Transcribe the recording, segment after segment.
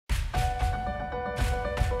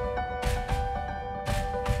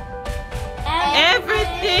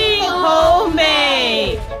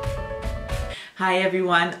Hi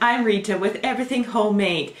everyone, I'm Rita with Everything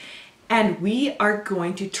Homemade, and we are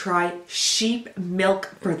going to try sheep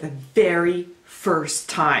milk for the very first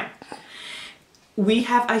time. We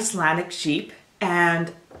have Icelandic sheep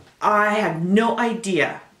and I have no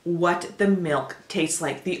idea what the milk tastes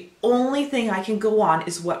like. The only thing I can go on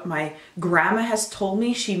is what my grandma has told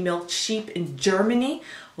me. She milked sheep in Germany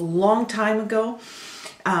a long time ago,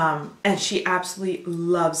 and she absolutely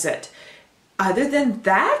loves it. Other than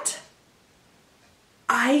that,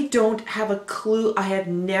 I don't have a clue. I have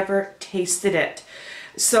never tasted it.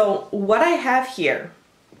 So what I have here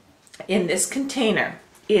in this container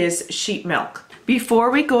is sheep milk.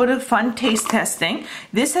 Before we go to fun taste testing,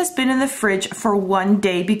 this has been in the fridge for 1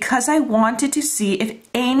 day because I wanted to see if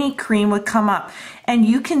any cream would come up. And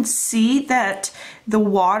you can see that the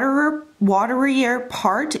waterier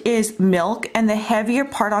part is milk and the heavier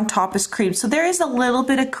part on top is cream. So there is a little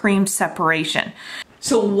bit of cream separation.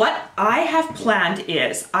 So what I have planned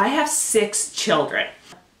is, I have 6 children.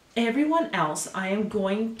 Everyone else, I am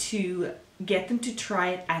going to get them to try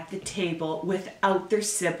it at the table without their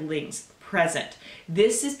siblings present.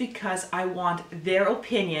 This is because I want their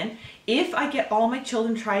opinion. If I get all my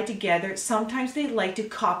children try it together, sometimes they like to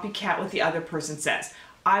copycat what the other person says.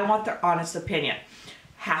 I want their honest opinion.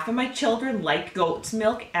 Half of my children like goat's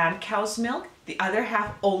milk and cow's milk. The other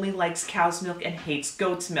half only likes cow's milk and hates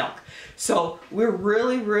goat's milk. So we're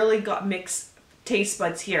really got mixed taste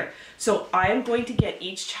buds here. So I am going to get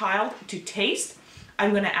each child to taste.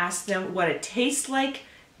 I'm going to ask them what it tastes like.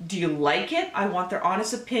 Do you like it? I want their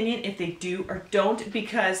honest opinion if they do or don't,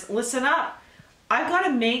 because listen up. I've got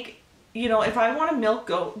to make, you know, if I want to milk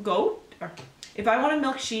if I want to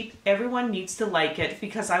milk sheep, everyone needs to like it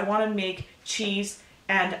because I want to make cheese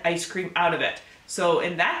and ice cream out of it. So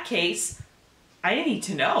in that case, I need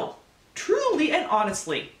to know truly and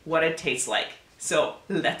honestly what it tastes like. So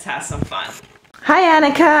let's have some fun. Hi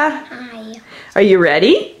Annika. Hi. Are you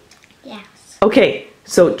ready? Yes. Okay,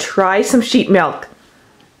 so try some sheep milk.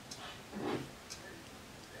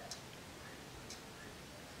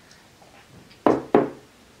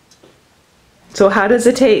 So how does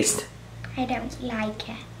it taste? I don't like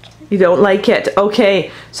it. You don't like it? Okay,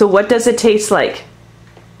 so what does it taste like?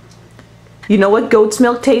 You know what goat's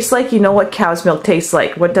milk tastes like? You know what cow's milk tastes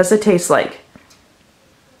like? What does it taste like?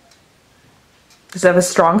 Does it have a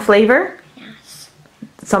strong flavor? Yes.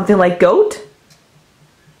 Something like goat?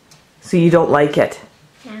 So you don't like it?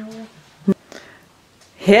 No.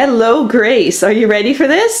 Hello, Grace. Are you ready for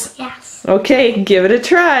this? Yes. Okay, give it a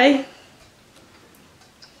try.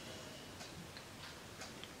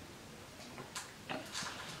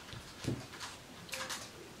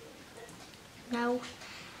 No.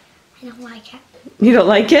 I don't like it. You don't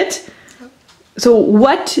like it? No. So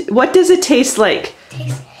what does it taste like? It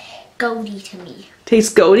tastes goaty to me.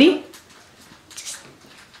 Tastes goaty? Just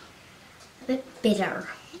a bit bitter.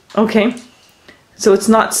 Okay. So it's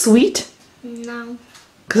not sweet? No.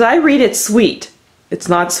 Because I read it sweet. It's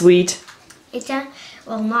not sweet. It doesn't,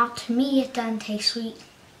 well, not to me, it doesn't taste sweet.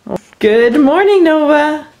 Good morning,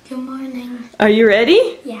 Nova. Good morning. Are you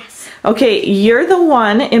ready? Yes. Okay, you're the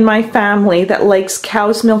one in my family that likes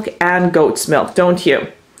cow's milk and goat's milk, don't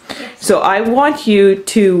you? Yes. So I want you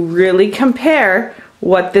to really compare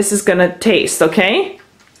what this is going to taste, okay?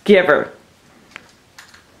 Give her.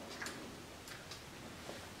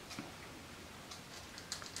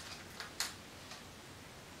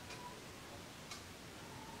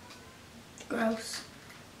 Gross.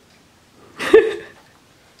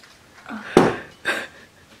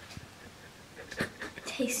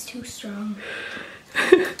 Tastes too strong.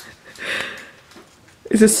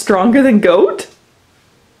 Is it stronger than goat?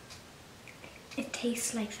 It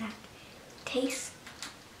tastes like that. It tastes.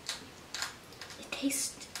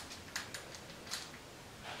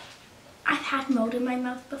 I've had mold in my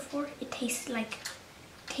mouth before. It tastes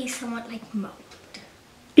somewhat like mold.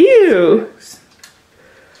 Ew.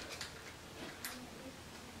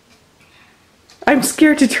 I'm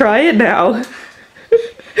scared to try it now.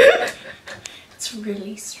 It's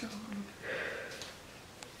really strong.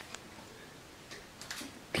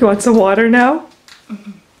 You want some water now?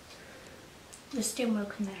 Mm-hmm. There's still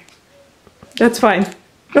milk in there. That's fine.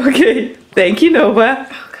 Okay. Thank you, Nova.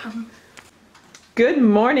 Welcome. Good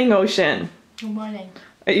morning, Ocean. Good morning.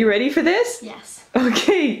 Are you ready for this? Yes.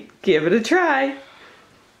 Okay, give it a try.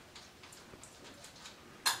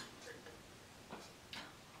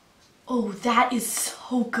 Oh, that is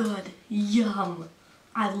so good. Yum.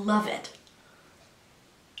 I love it.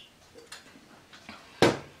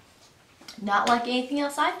 Not like anything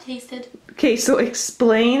else I've tasted. Okay, so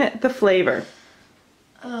explain the flavor.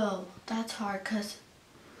 Oh, that's hard because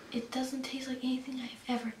it doesn't taste like anything I've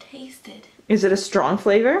ever tasted. Is it a strong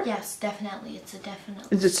flavor? Yes, definitely. It's a definite.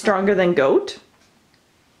 Is it stronger than goat?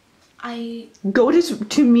 Goat is,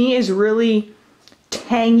 to me, is really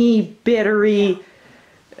tangy, bittery. Yeah.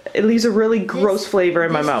 It leaves a really gross flavor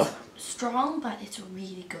in my mouth. Strong, but it's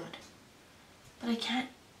really good. But I can't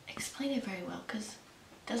explain it very well because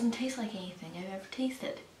it doesn't taste like anything I've ever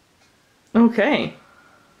tasted. Okay.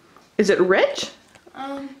 Is it rich?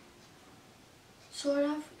 Sort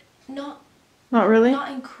of. Not really?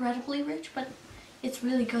 Not incredibly rich, but it's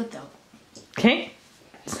really good though. Okay.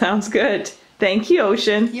 Sounds good. Thank you,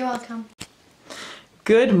 Ocean. You're welcome.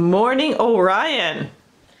 Good morning, Orion.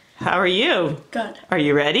 How are you? Good. Are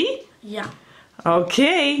you ready? Yeah.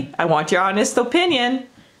 Okay. I want your honest opinion.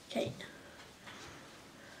 Okay.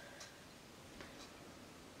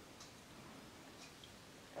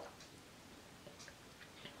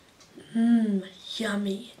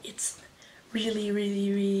 Yummy. It's really,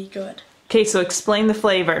 really, really good. Okay, so explain the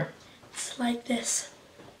flavor. It's like this.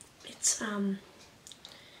 It's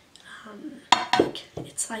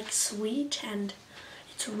like sweet and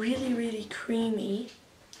it's really, really creamy.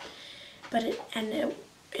 But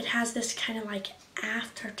it has this kind of like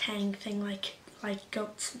after tang thing like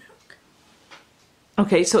goat's milk.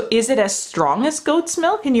 Okay, so is it as strong as goat's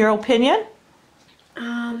milk in your opinion?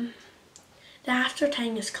 The after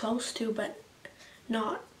tang is close to, but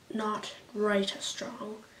not right as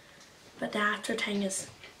strong. But the after tang is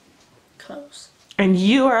close. And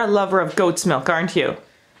you are a lover of goat's milk, aren't you?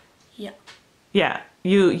 Yeah. Yeah,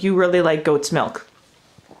 you really like goat's milk.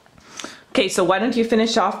 Okay, so why don't you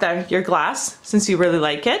finish off your glass since you really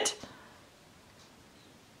like it?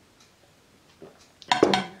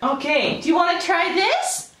 Okay, do you want to try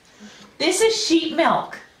this? This is sheep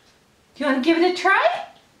milk. Do you want to give it a try?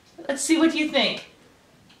 Let's see what you think.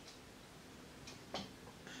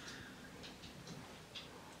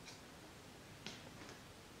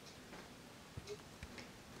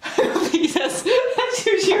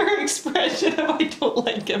 That's your expression of I don't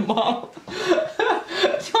like it, Mom. Do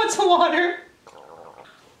you want some water?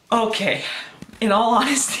 Okay, in all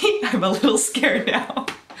honesty, I'm a little scared now.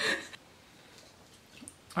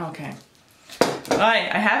 Okay.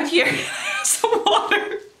 Alright, I have it here. Some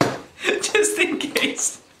water. Just in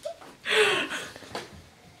case.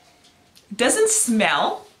 It doesn't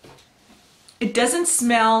smell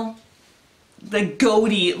the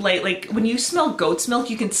goaty, like when you smell goat's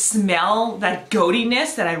milk, you can smell that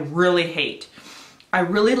goatiness that I really hate. I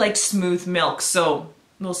really like smooth milk, so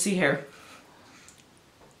we'll see here.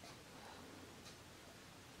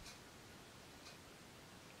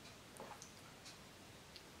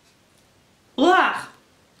 Ugh.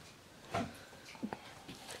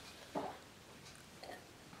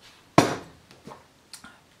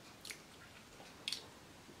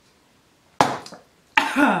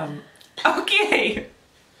 Okay.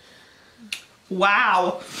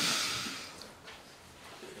 Wow.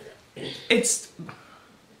 It's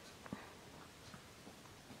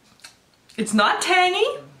not tangy.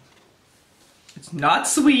 It's not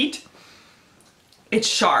sweet. It's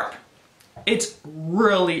sharp. It's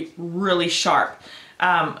really, really sharp.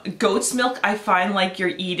 Goat's milk, I find like you're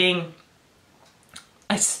eating,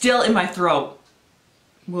 it's still in my throat.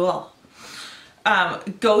 Ugh.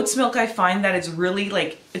 Goat's milk, I find that it's really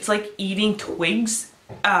like, it's like eating twigs.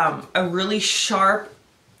 A really sharp,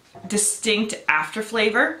 distinct after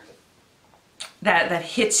flavor that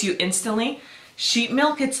hits you instantly. Sheep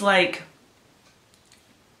milk, it's like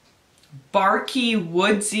barky,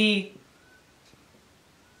 woodsy,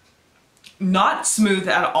 not smooth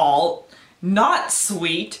at all, not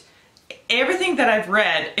sweet. Everything that I've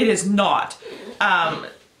read, it is not.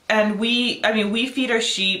 And we feed our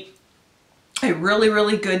sheep a really,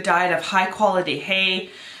 really good diet of high quality hay.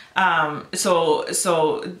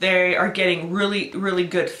 So they are getting really, really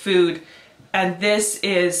good food. And this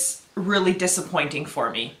is really disappointing for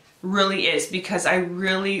me. Really is, because I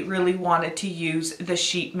really, really wanted to use the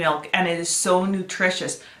sheep milk and it is so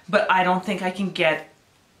nutritious, but I don't think I can get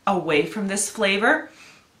away from this flavor.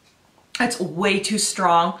 It's way too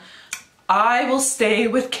strong. I will stay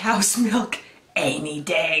with cow's milk any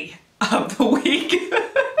day of the week.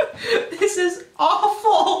 This is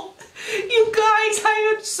awful. You guys,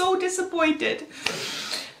 I am so disappointed.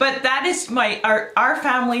 But that is our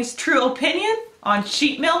family's true opinion on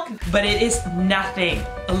sheep milk, but it is nothing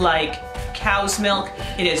like cow's milk.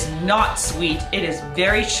 It is not sweet. It is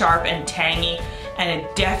very sharp and tangy, and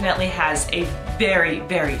it definitely has a very,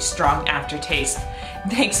 very strong aftertaste.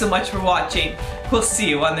 Thanks so much for watching. We'll see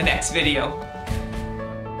you on the next video.